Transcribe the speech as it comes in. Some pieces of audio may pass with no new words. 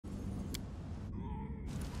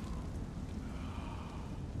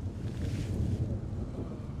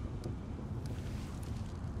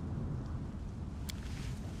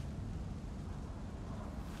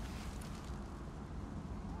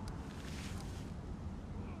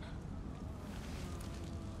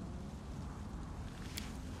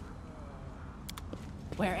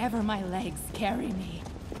wherever my legs carry me.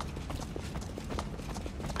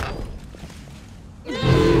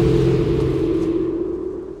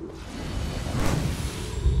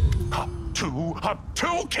 Up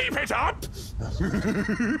two, keep it up!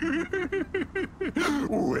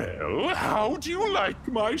 Well, how do you like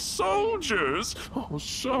my soldiers? Oh,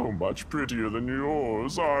 so much prettier than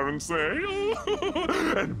yours, aren't they?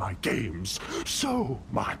 And my games, so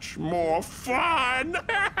much more fun!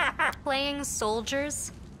 Playing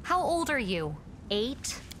soldiers? How old are you?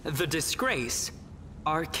 8? The disgrace.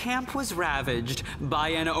 Our camp was ravaged by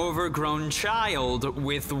an overgrown child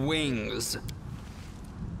with wings.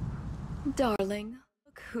 Darling,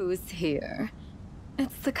 look who's here.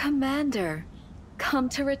 It's the commander, come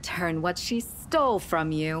to return what she stole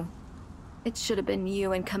from you. It should have been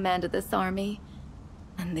you in command of this army.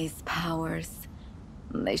 And these powers,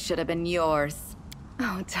 they should have been yours.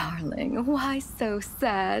 Oh, darling, why so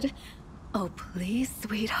sad? Oh, please,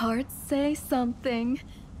 sweetheart, say something.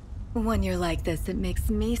 When you're like this, it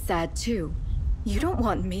makes me sad too. You don't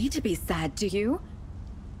want me to be sad, do you?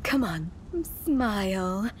 Come on,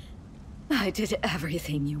 smile. I did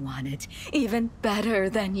everything you wanted, even better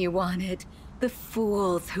than you wanted. The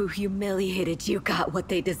fools who humiliated you got what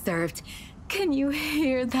they deserved. Can you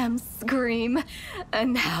hear them scream?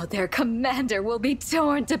 And now their commander will be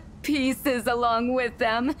torn to pieces along with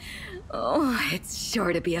them. Oh, it's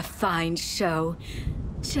sure to be a fine show.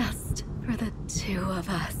 Just for the two of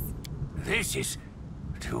us. This is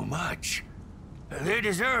too much. They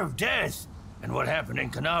deserve death, and what happened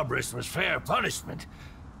in Canabris was fair punishment.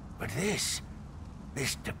 But this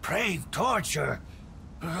depraved torture...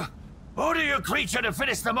 order your creature to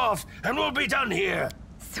finish them off, and we'll be done here!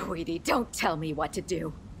 Sweetie, don't tell me what to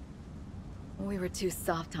do. We were too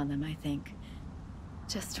soft on them, I think.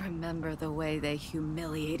 Just remember the way they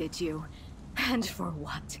humiliated you. And for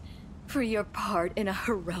what? For your part in a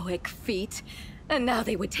heroic feat? And now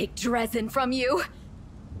they would take Dresden from you?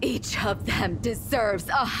 Each of them deserves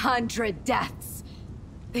 100 deaths.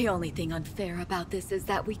 The only thing unfair about this is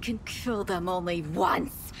that we can kill them only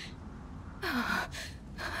once.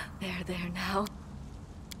 They're there now.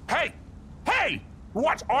 Hey! Hey!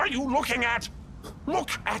 What are you looking at?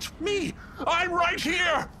 Look at me! I'm right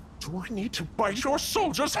here! Do I need to bite your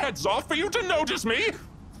soldiers' heads off for you to notice me?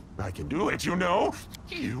 I can do it, you know.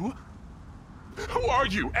 You? Who are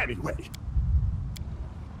you, anyway?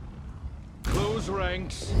 Close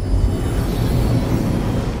ranks.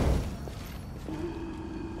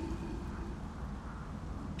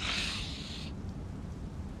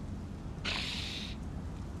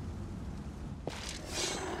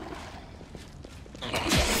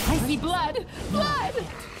 I see blood! Blood!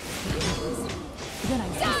 Then I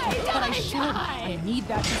insisted that I should. I need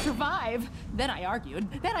that to survive. Then I argued.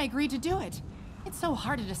 Then I agreed to do it. It's so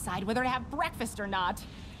hard to decide whether to have breakfast or not.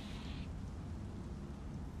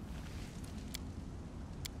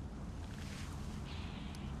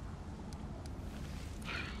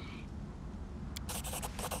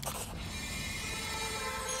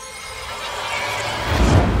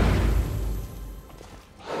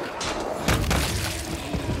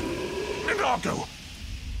 Minago!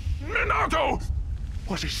 Minago!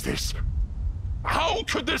 What is this? How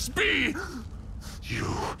could this be?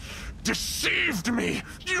 You deceived me,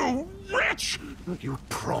 you wretch! You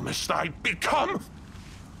promised I'd become...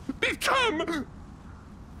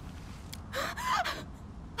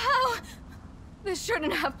 How? This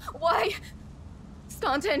shouldn't have... Why?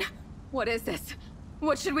 Staunton, what is this?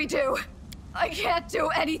 What should we do? I can't do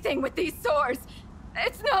anything with these sores.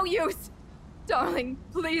 It's no use. Darling,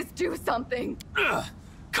 please do something.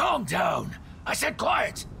 Calm down. I said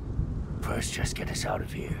quiet. First, just get us out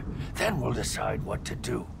of here. Then we'll decide what to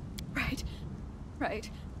do.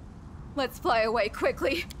 Right. Let's fly away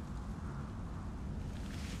quickly.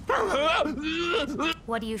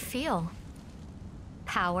 What do you feel?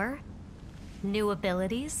 Power? New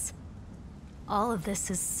abilities? All of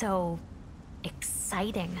this is so...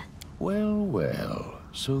 exciting. Well, well,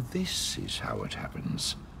 so this is how it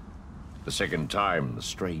happens. The second time the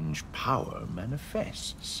strange power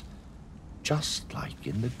manifests. Just like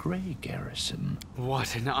in the Grey Garrison.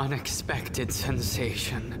 What an unexpected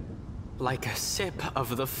sensation. Like a sip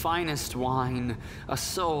of the finest wine, a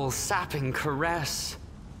soul-sapping caress.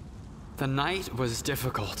 The night was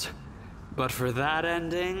difficult, but for that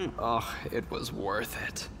ending, oh, it was worth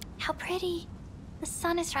it. How pretty. The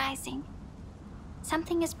sun is rising.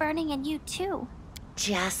 Something is burning in you too.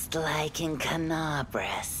 Just like in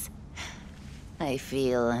Canabris. I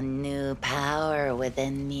feel a new power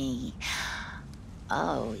within me.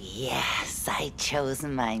 Oh yes, I chose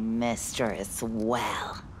my mistress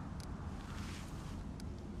well.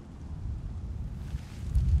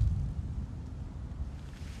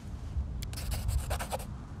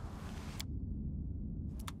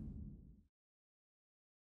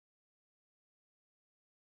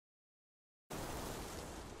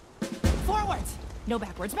 No,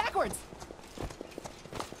 backwards, backwards!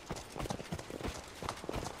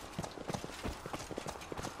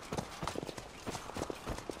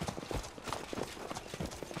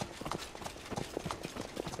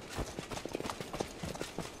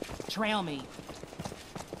 Trail me.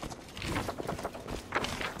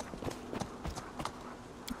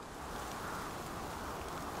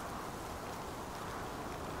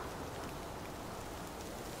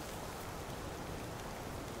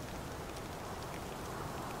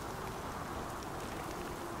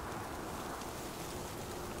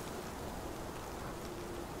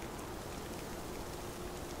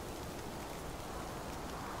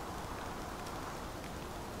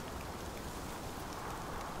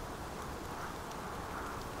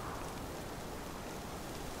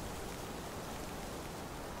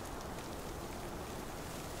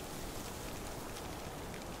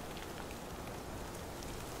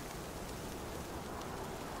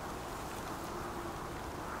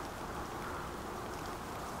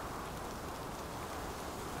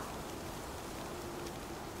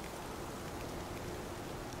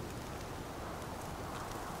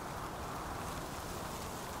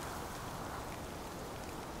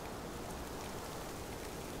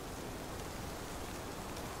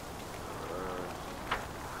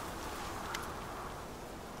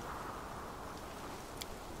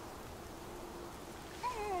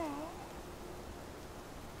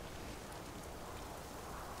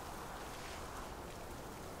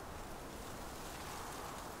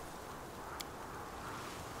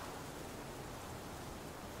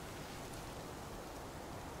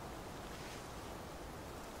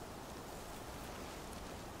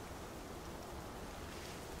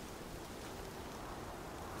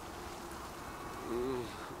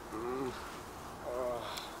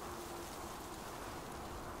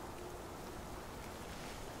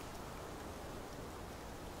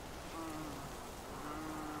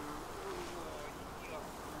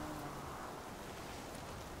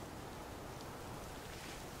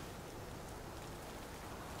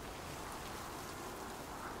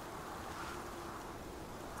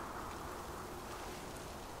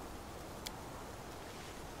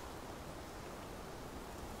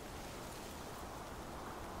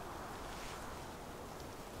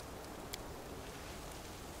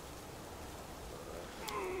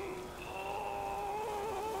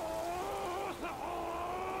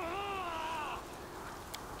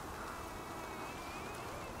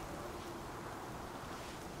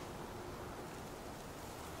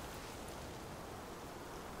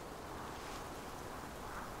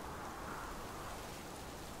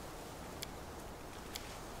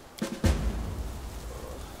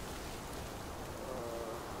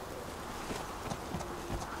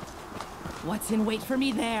 What's in wait for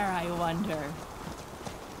me there, I wonder?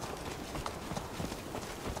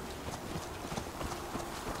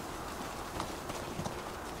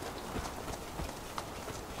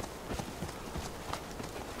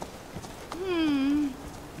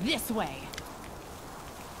 This way.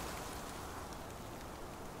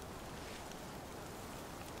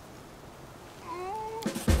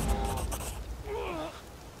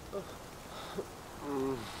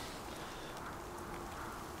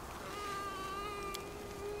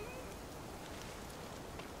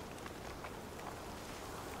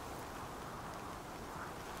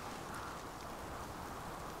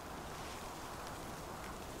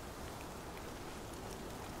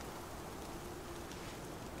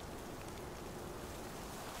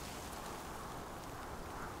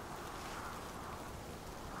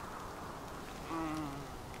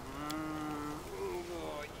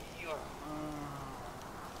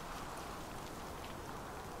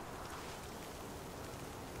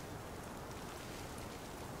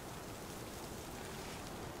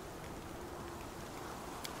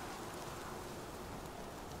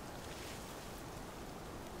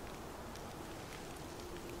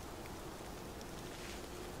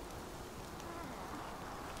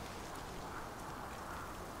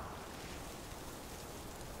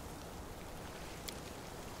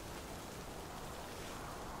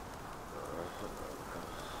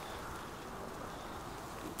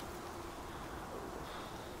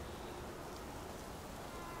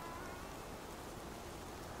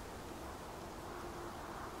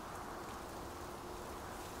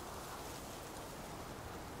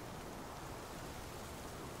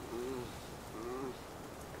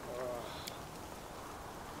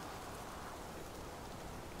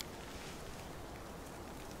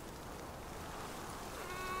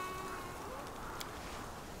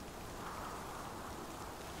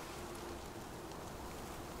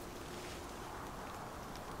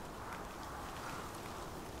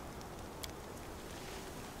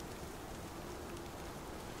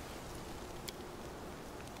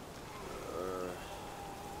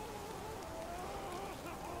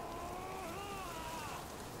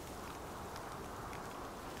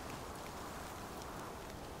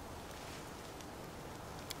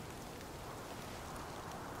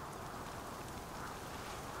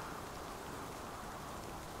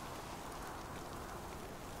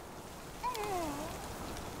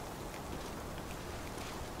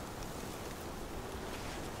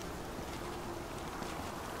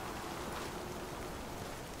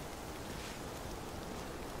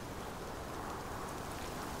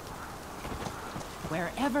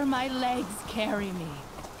 wherever my legs carry me.